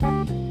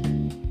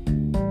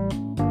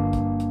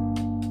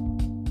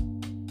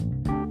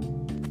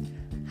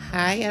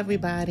Hi,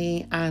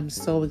 everybody. I'm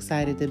so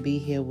excited to be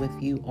here with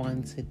you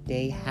on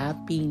today.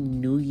 Happy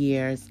New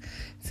Year's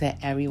to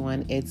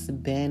everyone. It's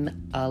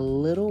been a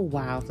little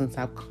while since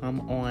I've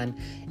come on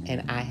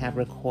and I have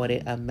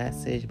recorded a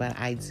message, but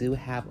I do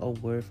have a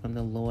word from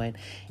the Lord.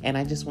 And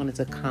I just wanted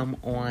to come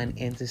on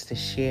and just to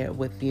share it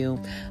with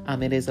you.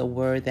 It is a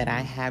word that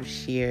I have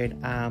shared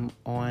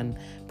on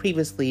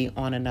previously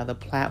on another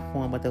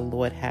platform, but the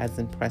Lord has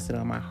impressed it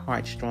on my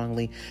heart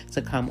strongly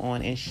to come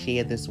on and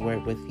share this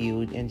word with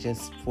you, and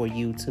just for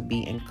you to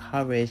be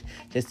encouraged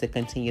just to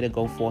continue to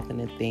go forth in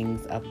the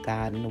things of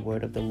God and the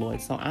word of the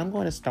Lord. So I'm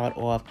going to start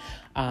off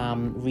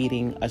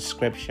reading a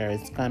scripture.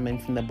 It's coming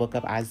from the book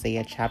of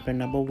Isaiah, chapter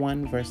number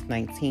 1, verse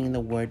 19. The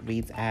word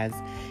reads as,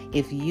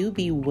 "If you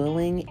be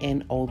willing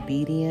and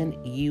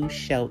obedient, you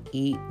shall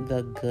eat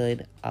the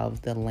good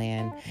of the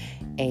land."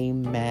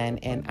 Amen.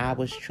 And I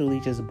was truly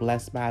just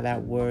blessed by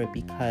that word,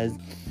 because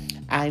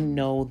I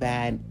know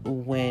that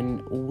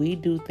when we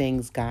do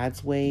things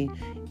God's way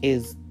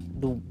is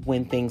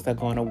when things are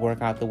going to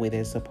work out the way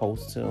they're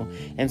supposed to.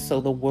 And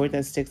so the word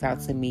that sticks out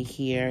to me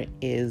here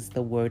is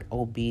the word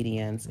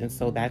obedience. And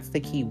so that's the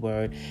key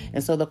word.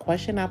 And so the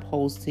question I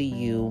pose to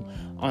you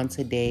on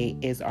today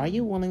is, are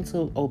you willing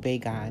to obey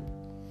God?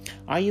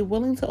 Are you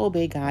willing to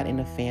obey God in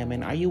a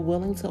famine? Are you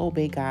willing to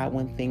obey God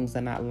when things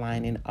are not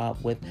lining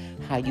up with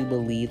how you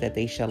believe that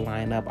they should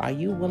line up? Are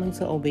you willing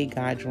to obey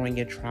God during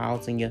your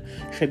trials and your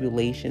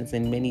tribulations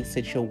and many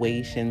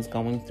situations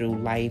going through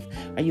life?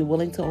 Are you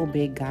willing to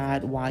obey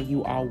God while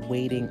you are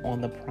waiting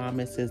on the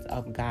promises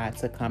of God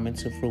to come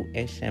into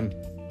fruition?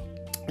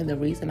 And the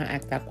reason I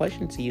asked that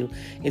question to you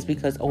is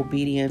because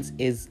obedience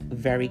is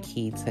very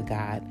key to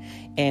God.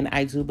 And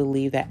I do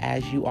believe that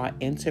as you are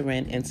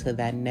entering into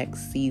that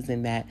next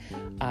season that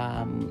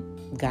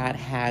God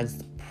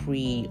has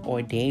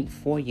preordained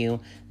for you,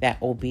 that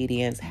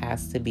obedience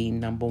has to be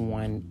number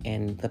one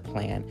in the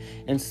plan.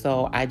 And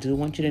so I do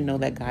want you to know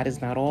that God is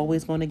not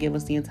always going to give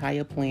us the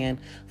entire plan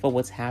for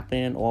what's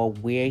happening or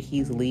where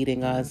he's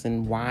leading us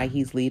and why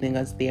he's leading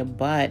us there.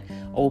 But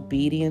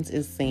obedience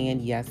is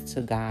saying yes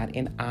to God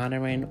and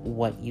honoring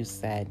what you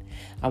said.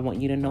 I want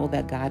you to know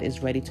that God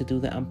is ready to do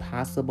the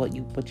impossible,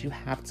 but you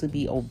have to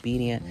be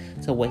obedient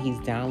to what he's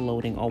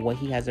downloading or what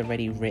he has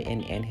already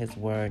written in his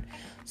word.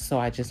 So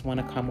I just want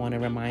to come on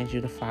and remind you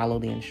to follow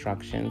the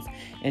instructions,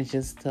 and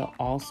just to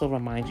also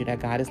remind you that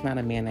God is not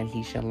a man that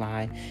he should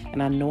lie.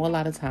 And I know a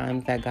lot of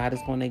times that God is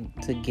going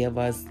to give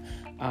us,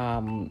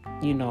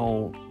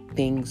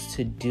 things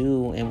to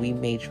do, and we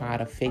may try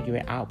to figure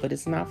it out, but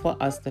it's not for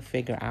us to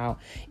figure out.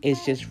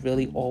 It's just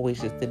really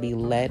always just to be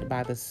led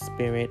by the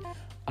Spirit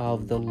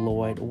of the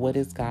Lord. What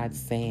is God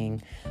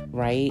saying,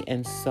 right?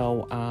 And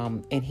so,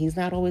 and he's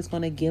not always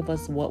going to give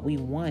us what we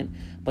want,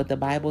 but the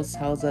Bible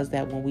tells us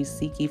that when we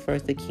seek ye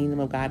first the kingdom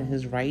of God and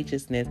his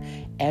righteousness,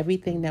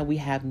 everything that we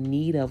have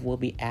need of will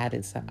be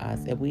added to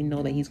us. And we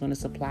know that he's going to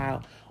supply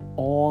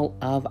all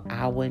of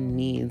our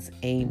needs.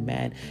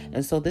 Amen.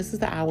 And so this is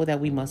the hour that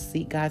we must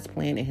seek God's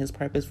plan and his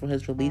purpose for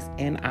his release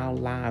in our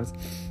lives.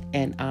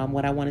 And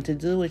what I wanted to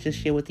do is just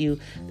share with you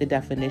the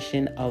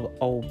definition of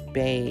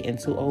obey. And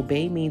to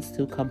obey means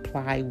to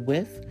comply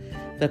with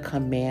the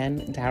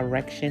command,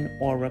 direction,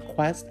 or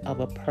request of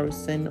a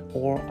person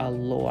or a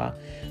law,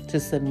 to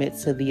submit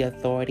to the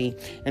authority.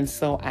 And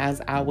so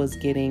as I was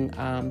getting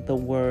the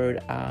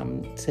word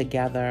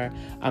together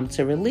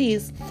to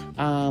release,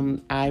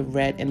 I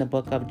read in the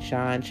book of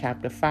John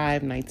chapter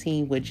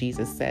 5:19, where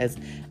Jesus says,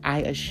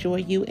 "I assure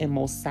you and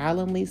most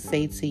solemnly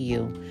say to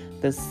you,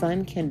 the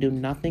Son can do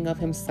nothing of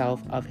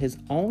himself of his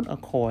own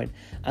accord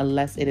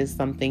unless it is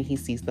something he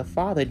sees the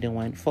Father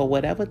doing. For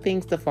whatever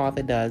things the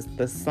Father does,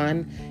 the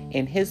Son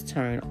in his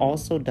turn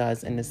also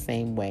does in the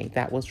same way."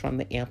 That was from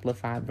the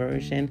Amplified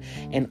Version.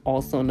 And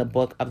also in the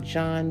book of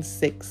John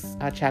 6,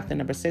 chapter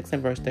number 6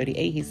 and verse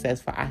 38, he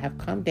says, "For I have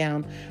come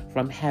down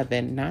from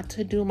heaven not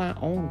to do my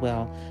own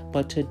will,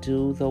 but to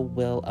do the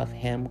will of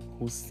him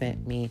who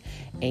sent me."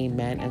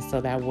 Amen. And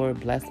so that word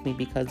blessed me,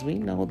 because we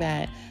know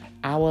that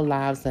our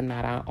lives are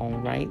not our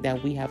own, right?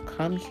 That we have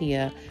come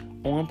here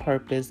on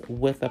purpose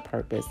with a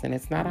purpose, and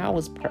it's not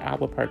our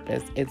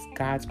purpose, it's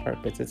God's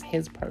purpose, it's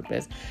his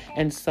purpose.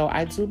 And so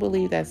I do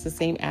believe that's the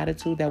same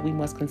attitude that we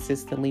must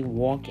consistently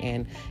walk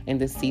in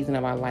this season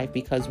of our life,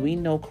 because we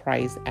know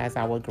Christ as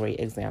our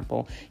great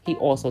example. He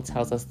also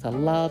tells us to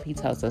love, he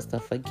tells us to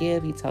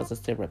forgive, he tells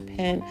us to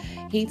repent,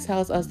 he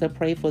tells us to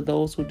pray for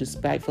those who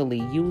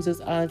despitefully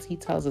uses us. He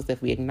tells us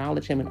if we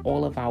acknowledge him in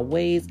all of our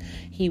ways,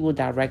 he will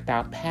direct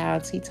our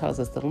paths. He tells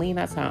us to lean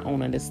not to our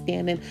own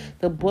understanding.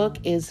 The book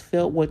is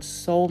filled with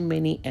so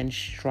many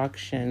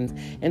instructions,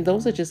 and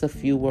those are just a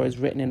few words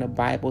written in the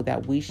Bible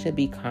that we should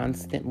be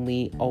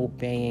constantly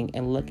obeying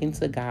and looking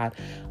to God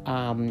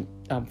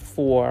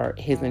for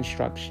his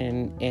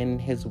instruction in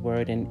his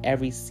word in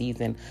every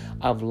season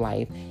of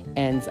life.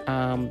 And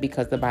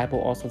because the Bible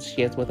also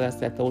shares with us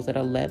that those that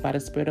are led by the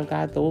Spirit of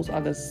God, those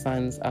are the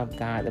sons of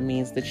God. That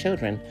means the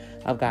children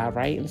of God,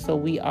 right? And so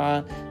we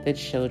are the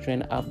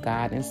children of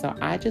God. And so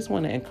I just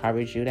want to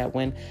encourage you that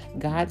when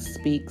God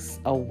speaks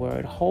a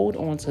word, hold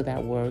on to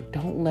that word.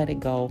 Don't let it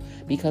go,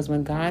 because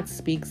when God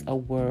speaks a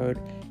word,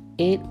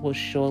 it will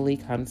surely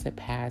come to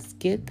pass.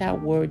 Get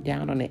that word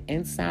down on the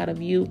inside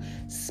of you.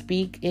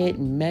 Speak it,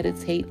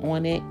 meditate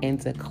on it, and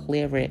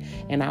declare it.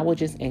 And I would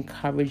just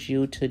encourage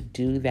you to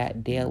do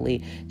that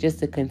daily, just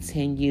to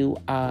continue,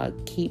 to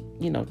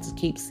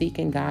keep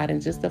seeking God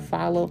and just to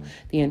follow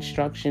the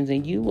instructions,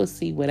 and you will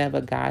see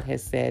whatever God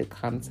has said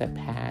come to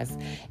pass.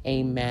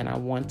 Amen. I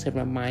want to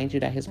remind you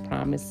that his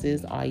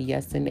promises are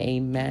yes and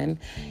amen.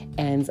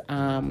 And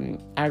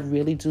I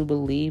really do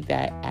believe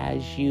that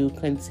as you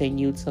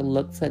continue to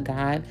look to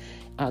God,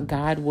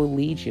 God will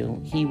lead you.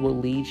 He will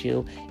lead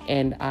you.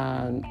 And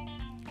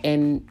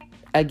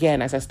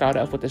again, as I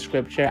started off with the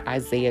scripture,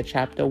 Isaiah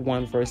chapter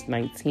 1, verse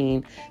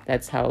 19,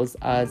 that tells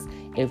us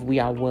if we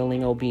are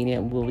willing,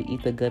 obedient, we will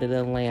eat the good of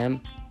the land.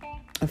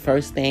 The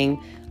first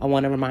thing I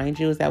want to remind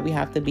you is that we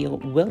have to be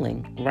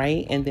willing,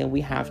 right? And then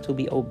we have to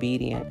be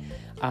obedient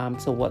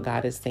to what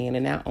God is saying.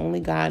 And not only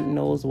God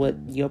knows what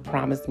your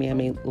promised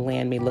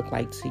land may look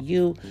like to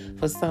you.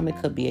 For some, it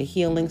could be a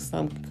healing.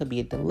 Some could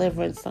be a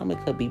deliverance. Some,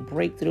 it could be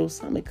breakthrough.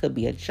 Some, it could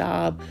be a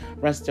job,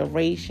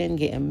 restoration,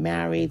 getting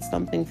married,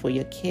 something for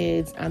your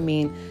kids. I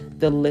mean,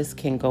 the list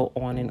can go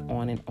on and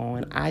on and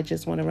on. I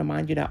just want to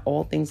remind you that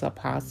all things are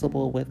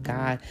possible with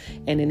God.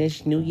 And in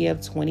this new year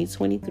of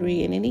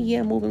 2023 and any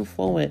year moving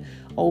forward,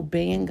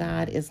 obeying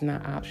God is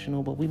not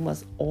optional, but we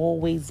must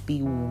always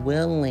be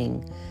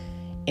willing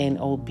and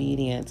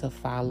obedient to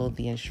follow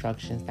the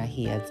instructions that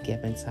he has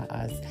given to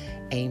us.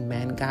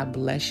 Amen. God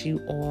bless you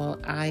all.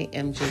 I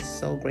am just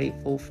so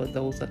grateful for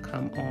those that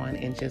come on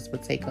and just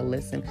would take a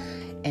listen.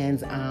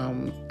 And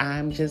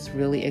I'm just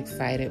really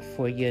excited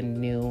for your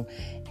new,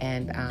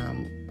 and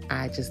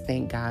I just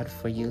thank God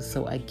for you.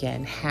 So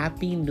again,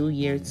 Happy New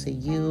Year to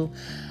you.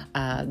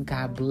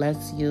 God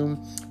bless you.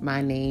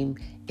 My name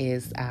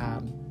is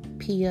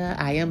Pia.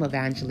 I am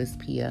Evangelist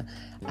Pia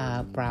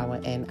Brower,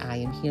 and I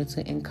am here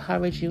to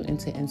encourage you and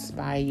to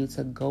inspire you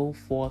to go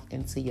forth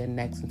into your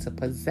next and to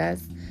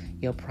possess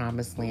your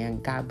promised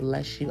land. God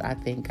bless you. I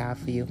thank God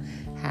for you.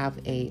 Have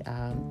a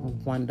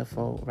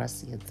wonderful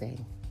rest of your day.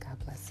 God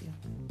bless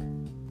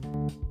you.